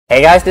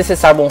Hey guys, this is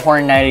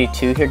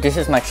Cyberhorn92 here. This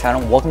is my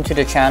channel. Welcome to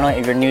the channel.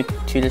 If you're new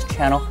to this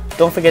channel,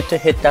 don't forget to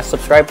hit that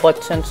subscribe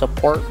button,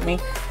 support me.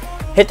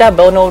 Hit that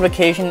bell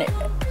notification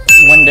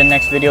when the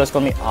next video is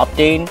going to be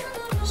updated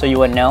so you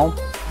would know.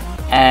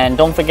 And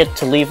don't forget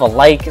to leave a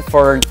like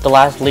for the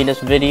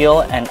latest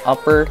video and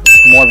upward.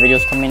 More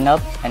videos coming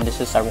up. And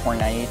this is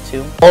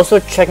Cyberhorn92. Also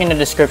check in the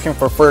description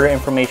for further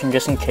information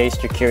just in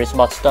case you're curious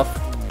about stuff.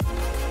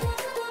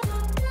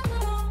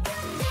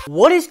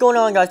 What is going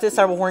on, guys? This is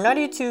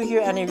Cyberhorn92 here,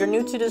 and if you're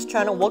new to this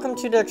channel, welcome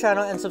to the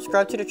channel and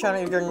subscribe to the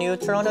channel if you're new.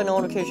 Turn on the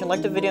notification,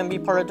 like the video, and be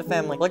part of the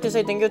family. I'd like to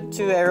say thank you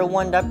to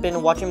everyone that's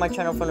been watching my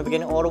channel from the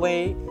beginning all the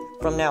way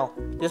from now.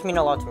 This means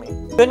a lot to me.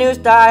 Good news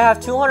that I have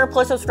 200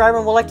 plus subscribers,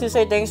 and would like to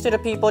say thanks to the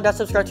people that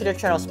subscribe to the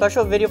channel.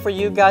 Special video for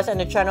you guys and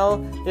the channel.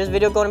 This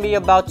video going to be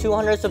about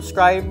 200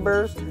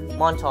 subscribers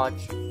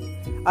montage.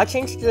 I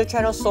changed the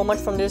channel so much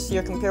from this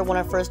year compared when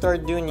I first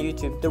started doing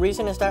YouTube. The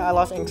reason is that I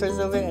lost interest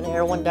of it, and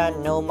everyone that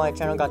know my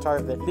channel got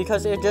tired of it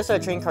because it's just a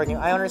train cartoon.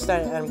 I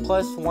understand, and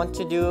plus want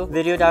to do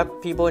video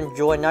that people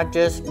enjoy, not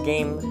just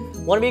game.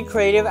 Want to be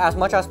creative as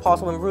much as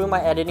possible, improve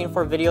my editing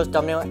for videos,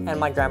 thumbnail, and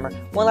my grammar.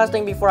 One last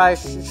thing before I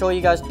show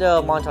you guys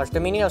the montage. The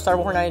meaning of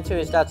Cyberhorn92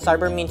 is that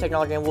cyber means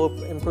technology and will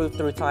improve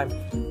through time,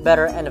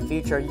 better, and the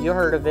future. You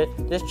heard of it.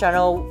 This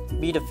channel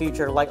be the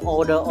future like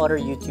all the other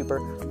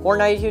YouTubers.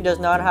 Horn92 does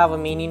not have a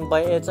meaning,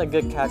 but it's a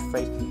good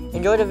catchphrase.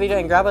 Enjoy the video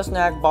and grab a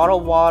snack, bottle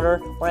of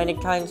water, or any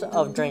kinds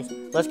of drinks.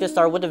 Let's get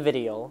started with the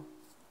video.